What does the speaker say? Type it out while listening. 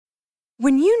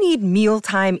When you need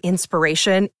mealtime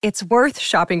inspiration, it's worth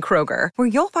shopping Kroger, where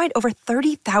you'll find over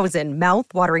 30,000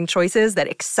 mouth-watering choices that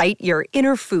excite your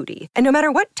inner foodie. And no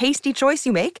matter what tasty choice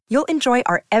you make, you'll enjoy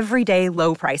our everyday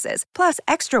low prices, plus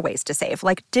extra ways to save,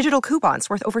 like digital coupons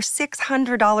worth over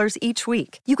 $600 each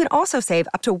week. You can also save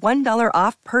up to $1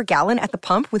 off per gallon at the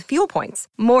pump with fuel points.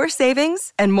 More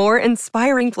savings and more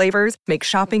inspiring flavors make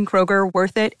shopping Kroger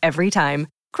worth it every time.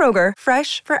 Kroger,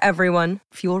 fresh for everyone.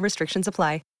 Fuel restrictions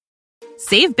apply.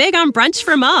 Save big on brunch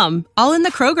for mom, all in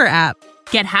the Kroger app.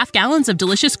 Get half gallons of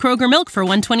delicious Kroger milk for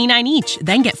 $1.29 each.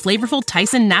 Then get flavorful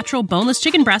Tyson natural boneless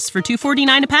chicken breasts for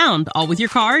 $2.49 a pound, all with your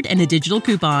card and a digital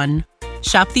coupon.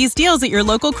 Shop these deals at your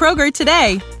local Kroger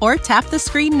today, or tap the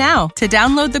screen now to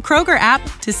download the Kroger app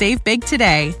to save big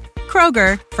today.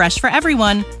 Kroger, fresh for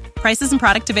everyone. Prices and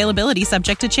product availability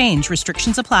subject to change.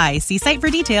 Restrictions apply. See site for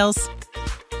details.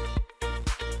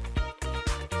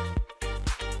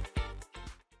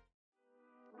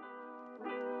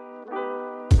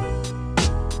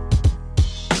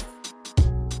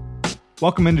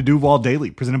 Welcome into Duval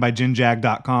Daily, presented by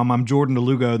GenJag.com. I'm Jordan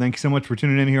DeLugo. Thank you so much for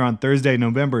tuning in here on Thursday,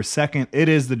 November 2nd. It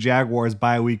is the Jaguars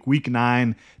bye week, week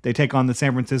 9. They take on the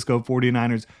San Francisco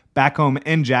 49ers back home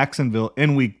in Jacksonville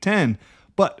in week 10.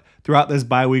 But throughout this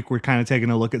bye week, we're kind of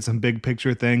taking a look at some big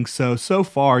picture things. So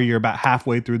far, you're about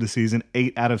halfway through the season,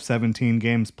 8 out of 17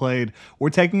 games played.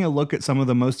 We're taking a look at some of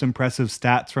the most impressive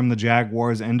stats from the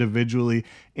Jaguars individually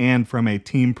and from a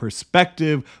team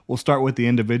perspective. We'll start with the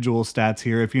individual stats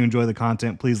here. If you enjoy the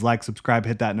content, please like, subscribe,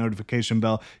 hit that notification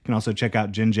bell. You can also check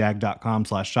out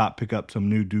genjag.com/shop, pick up some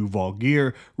new Duval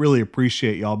gear. Really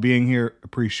appreciate y'all being here.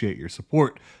 Appreciate your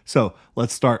support. So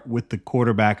let's start with the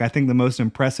quarterback. I think the most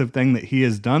impressive thing that he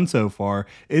has done so far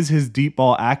is his deep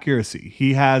ball accuracy.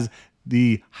 He has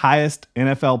the highest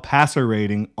NFL passer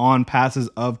rating on passes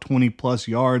of 20 plus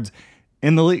yards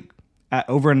in the league at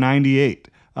over 98.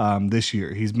 This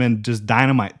year. He's been just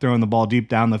dynamite throwing the ball deep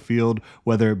down the field,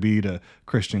 whether it be to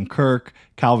Christian Kirk,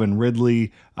 Calvin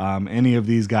Ridley, any of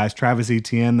these guys, Travis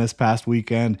Etienne this past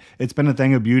weekend. It's been a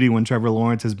thing of beauty when Trevor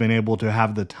Lawrence has been able to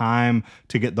have the time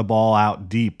to get the ball out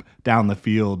deep down the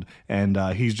field, and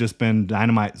he's just been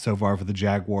dynamite so far for the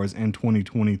Jaguars in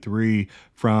 2023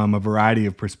 from a variety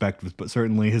of perspectives, but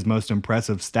certainly his most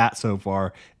impressive stat so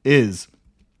far is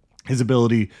his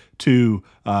ability to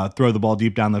throw the ball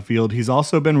deep down the field. He's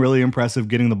also been really impressive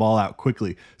getting the ball out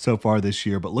quickly so far this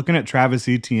year. But looking at Travis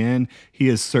Etienne, he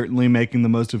is certainly making the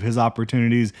most of his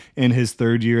opportunities in his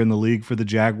third year in the league for the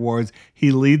Jaguars.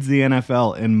 He leads the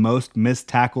NFL in most missed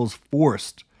tackles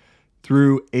forced.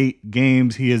 Through 8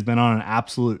 games, he has been on an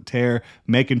absolute tear,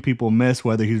 making people miss,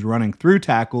 whether he's running through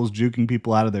tackles, juking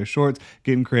people out of their shorts,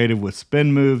 getting creative with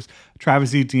spin moves.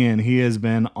 Travis Etienne, he has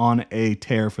been on a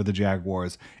tear for the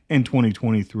Jaguars in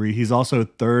 2023. He's also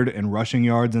third in rushing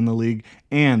yards in the league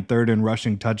and third in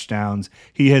rushing touchdowns.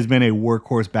 He has been a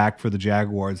workhorse back for the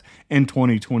Jaguars in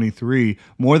 2023,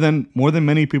 more than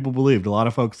many people believed. A lot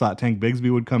of folks thought Tank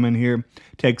Bigsby would come in here,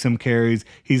 take some carries.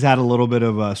 He's had a little bit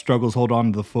of struggles hold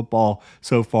on to the football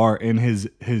so far in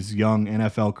his young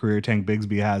NFL career. Tank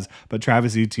Bigsby has, but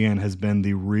Travis Etienne has been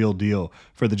the real deal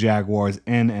for the Jaguars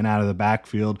in and out of the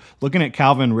backfield. Looking at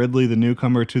Calvin Ridley, the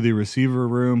newcomer to the receiver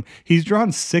room, he's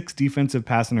drawn 6 defensive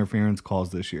pass interference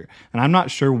calls this year. And I'm not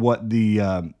sure what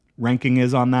the ranking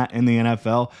is on that in the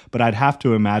NFL, but I'd have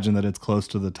to imagine that it's close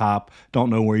to the top. Don't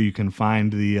know where you can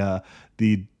find the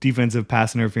defensive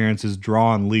pass interferences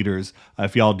drawn leaders.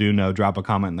 If y'all do know, drop a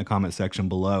comment in the comment section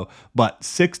below. But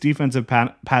 6 defensive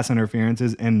pass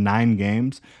interferences in 9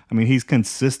 games. I mean, he's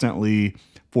consistently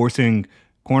forcing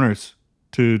corners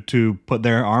to put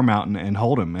their arm out and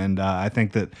hold him. And I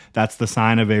think that's the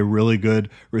sign of a really good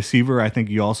receiver. I think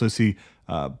you also see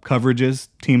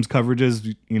teams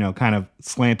coverages, kind of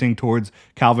slanting towards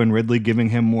Calvin Ridley, giving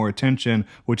him more attention,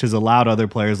 which has allowed other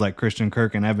players like Christian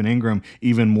Kirk and Evan Ingram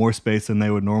even more space than they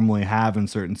would normally have in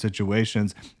certain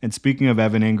situations. And speaking of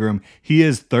Evan Ingram, he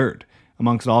is third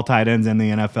amongst all tight ends in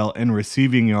the NFL in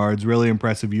receiving yards. Really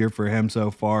impressive year for him so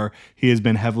far. He has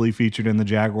been heavily featured in the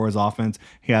Jaguars offense.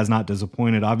 He has not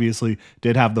disappointed. Obviously,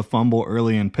 did have the fumble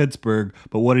early in Pittsburgh,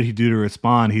 but what did he do to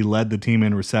respond? He led the team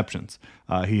in receptions.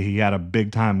 He had a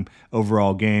big-time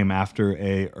overall game after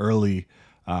a early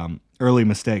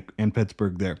mistake in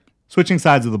Pittsburgh there. Switching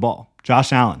sides of the ball,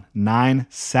 Josh Allen, 9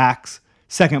 sacks,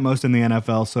 second most in the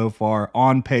NFL so far,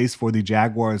 on pace for the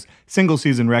Jaguars'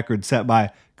 single-season record set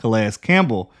by Calais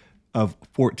Campbell of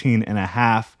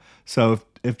 14.5. So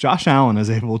if Josh Allen is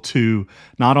able to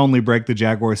not only break the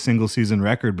Jaguars' single-season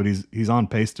record, but he's on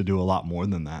pace to do a lot more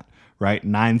than that, right?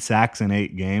 9 sacks in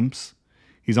 8 games.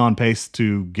 He's on pace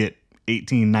to get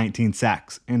 18, 19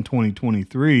 sacks in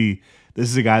 2023. This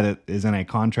is a guy that is in a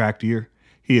contract year.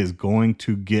 He is going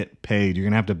to get paid. You're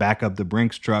going to have to back up the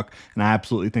Brinks truck, and I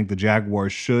absolutely think the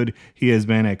Jaguars should. He has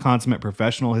been a consummate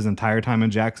professional his entire time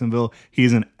in Jacksonville. He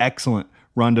is an excellent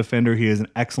run defender. He is an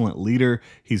excellent leader.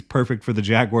 He's perfect for the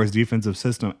Jaguars defensive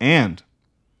system, and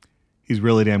he's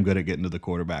really damn good at getting to the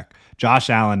quarterback. Josh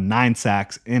Allen, 9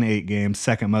 sacks in 8 games,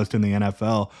 second most in the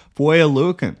NFL. Foye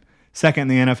Oluokun,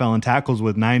 second in the NFL in tackles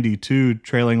with 92,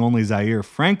 trailing only Zaire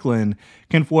Franklin.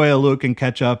 Can Foye Oluokun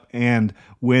catch up and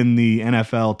win the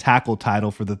NFL tackle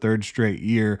title for the 3rd straight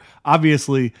year?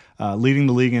 Obviously, leading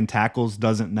the league in tackles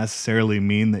doesn't necessarily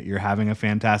mean that you're having a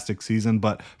fantastic season,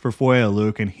 but for Foye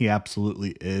Oluokun, he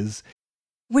absolutely is.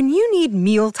 When you need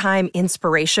mealtime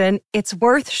inspiration, it's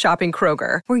worth shopping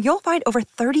Kroger, where you'll find over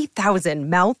 30,000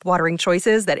 mouth-watering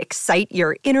choices that excite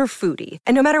your inner foodie.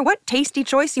 And no matter what tasty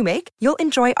choice you make, you'll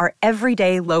enjoy our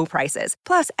everyday low prices,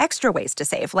 plus extra ways to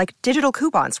save, like digital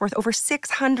coupons worth over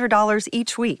 $600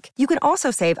 each week. You can also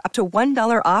save up to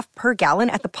 $1 off per gallon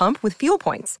at the pump with fuel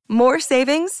points. More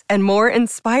savings and more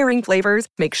inspiring flavors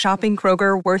make shopping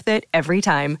Kroger worth it every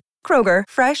time. Kroger,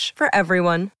 fresh for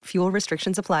everyone. Fuel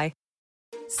restrictions apply.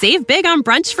 Save big on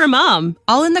brunch for mom,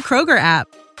 all in the Kroger app.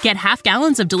 Get half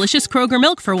gallons of delicious Kroger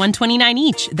milk for $1.29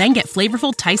 each. Then get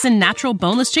flavorful Tyson natural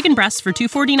boneless chicken breasts for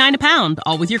 $2.49 a pound,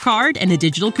 all with your card and a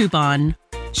digital coupon.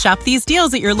 Shop these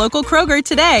deals at your local Kroger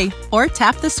today, or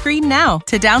tap the screen now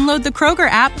to download the Kroger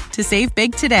app to save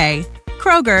big today.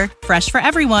 Kroger, fresh for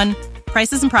everyone.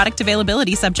 Prices and product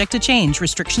availability subject to change.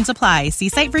 Restrictions apply. See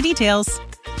site for details.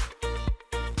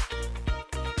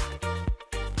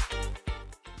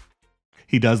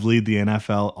 He does lead the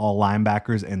NFL all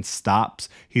linebackers in stops.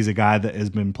 He's a guy that has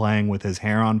been playing with his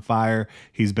hair on fire.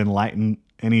 He's been lighting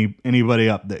anybody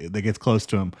up that gets close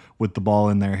to him with the ball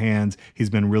in their hands. He's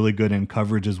been really good in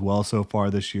coverage as well so far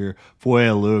this year. Foye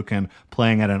Oluokun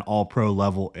playing at an all-pro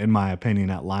level, in my opinion,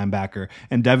 at linebacker.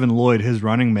 And Devin Lloyd, his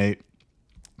running mate,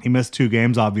 he missed 2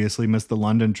 games, obviously, missed the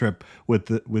London trip with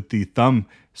the thumb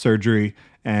surgery,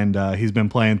 and he's been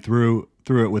playing through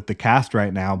it with the cast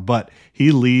right now, but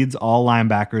he leads all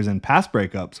linebackers in pass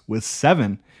breakups with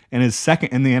 7 and is second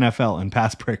in the NFL in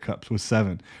pass breakups with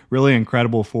 7. Really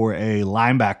incredible for a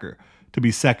linebacker to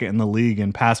be second in the league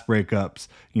in pass breakups,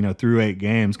 through 8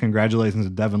 games. Congratulations to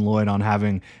Devin Lloyd on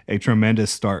having a tremendous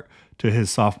start to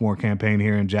his sophomore campaign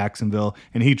here in Jacksonville.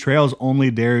 And he trails only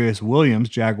Darius Williams,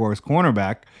 Jaguars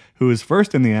cornerback, who is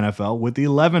first in the NFL with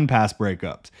 11 pass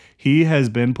breakups. He has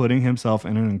been putting himself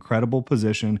in an incredible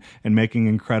position and making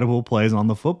incredible plays on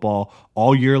the football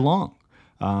all year long.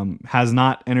 Has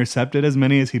not intercepted as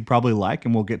many as he'd probably like,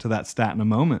 and we'll get to that stat in a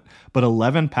moment, but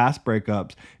 11 pass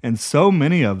breakups, and so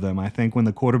many of them, I think when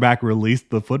the quarterback released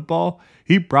the football,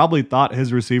 he probably thought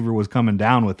his receiver was coming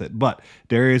down with it, but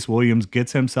Darius Williams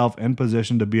gets himself in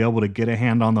position to be able to get a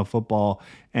hand on the football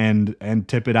and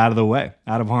tip it out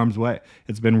of harm's way.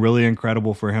 It's been really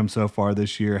incredible for him so far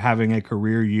this year. Having a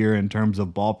career year in terms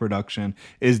of ball production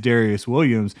is Darius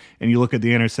Williams. And you look at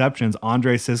the interceptions,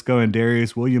 Andre Cisco and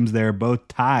Darius Williams, they're both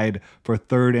tied for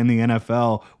 3rd in the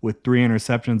NFL with 3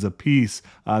 interceptions apiece.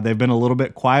 They've been a little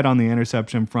bit quiet on the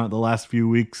interception front the last few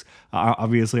weeks.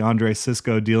 Obviously, Andre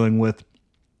Cisco dealing with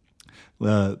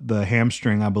the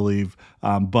hamstring, I believe,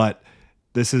 but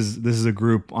this is a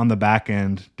group on the back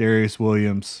end: Darius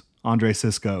Williams, Andre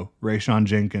Cisco, Rayshon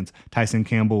Jenkins, Tyson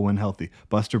Campbell when healthy,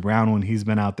 Buster Brown when he's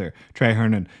been out there, Trey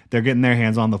Herndon. They're getting their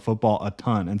hands on the football a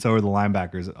ton, and so are the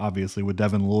linebackers, obviously, with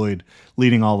Devin Lloyd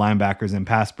leading all linebackers in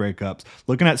pass breakups.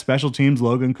 Looking at special teams,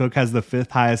 Logan Cook has the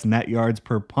 5th highest net yards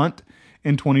per punt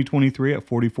in 2023 at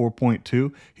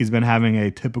 44.2. He's been having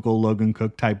a typical Logan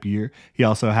Cook type year. He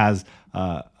also has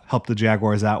helped the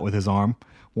Jaguars out with his arm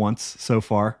once so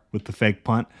far with the fake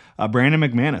punt. Brandon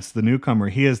McManus, the newcomer,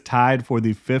 he is tied for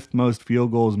the 5th most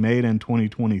field goals made in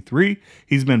 2023.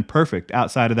 He's been perfect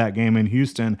outside of that game in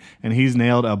Houston, and he's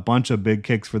nailed a bunch of big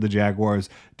kicks for the Jaguars,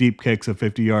 deep kicks of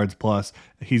 50 yards plus.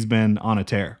 He's been on a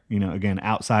tear, again,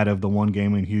 outside of the one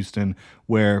game in Houston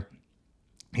where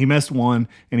he missed one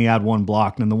and he had one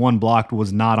blocked, and the one blocked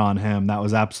was not on him. That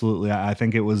was absolutely, I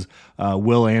think it was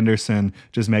Will Anderson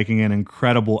just making an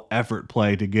incredible effort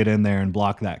play to get in there and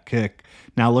block that kick.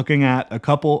 Now looking at a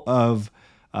couple of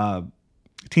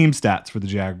team stats for the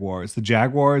Jaguars. The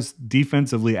Jaguars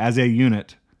defensively as a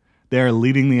unit, they are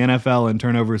leading the NFL in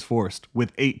turnovers forced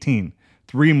with 18,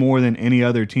 3 more than any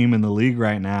other team in the league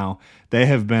right now. They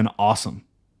have been awesome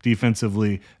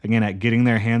defensively, again, at getting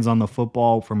their hands on the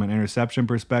football from an interception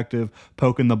perspective,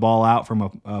 poking the ball out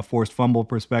from a forced fumble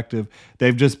perspective.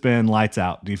 They've just been lights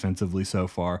out defensively so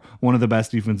far. One of the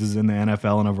best defenses in the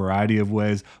NFL in a variety of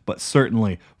ways, but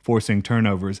certainly forcing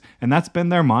turnovers. And that's been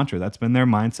their mantra. That's been their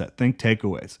mindset. Think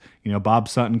takeaways. Bob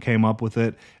Sutton came up with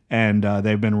it, and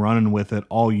they've been running with it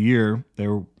all year. They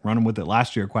were running with it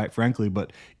last year, quite frankly,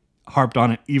 but harped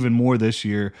on it even more this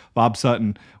year. Bob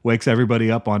Sutton wakes everybody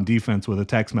up on defense with a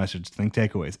text message, think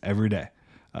takeaways, every day.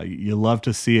 You love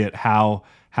to see it, how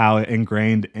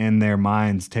ingrained in their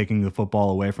minds taking the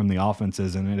football away from the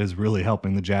offenses, and it is really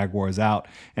helping the Jaguars out.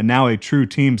 And now a true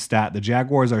team stat, the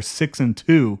Jaguars are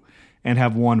 6-2 and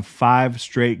have won 5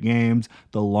 straight games,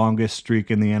 the longest streak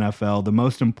in the NFL, the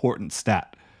most important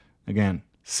stat. Again,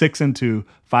 6-2,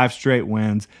 5 straight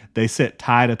wins. They sit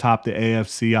tied atop the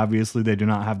AFC. Obviously, they do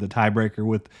not have the tiebreaker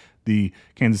with the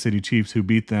Kansas City Chiefs, who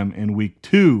beat them in week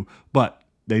 2, but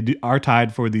they are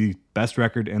tied for the best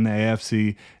record in the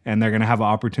AFC, and they're going to have an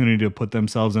opportunity to put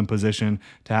themselves in position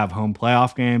to have home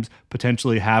playoff games,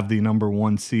 potentially have the number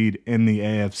 1 seed in the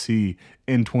AFC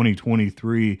in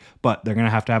 2023, but they're going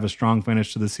to have a strong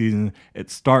finish to the season. It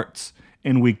starts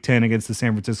in week 10 against the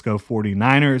San Francisco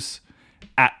 49ers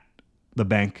at the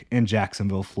bank in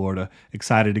Jacksonville, Florida.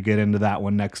 Excited to get into that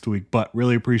one next week, but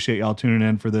really appreciate y'all tuning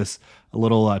in for this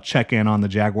little check-in on the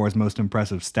Jaguars' most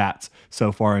impressive stats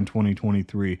so far in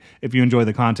 2023. If you enjoy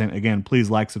the content, again, please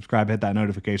like, subscribe, hit that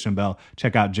notification bell.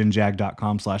 Check out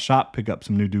ginjag.com/shop. Pick up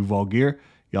some new Duval gear.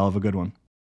 Y'all have a good one.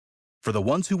 For the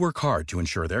ones who work hard to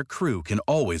ensure their crew can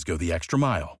always go the extra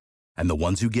mile, and the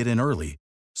ones who get in early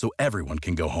so everyone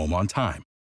can go home on time,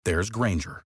 there's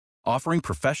Grainger, offering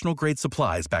professional-grade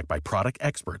supplies backed by product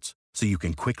experts so you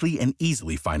can quickly and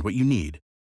easily find what you need.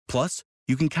 Plus,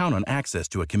 you can count on access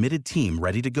to a committed team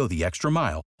ready to go the extra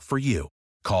mile for you.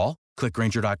 Call, click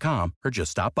Grainger.com, or just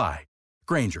stop by.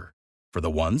 Grainger, for the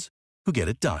ones who get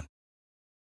it done.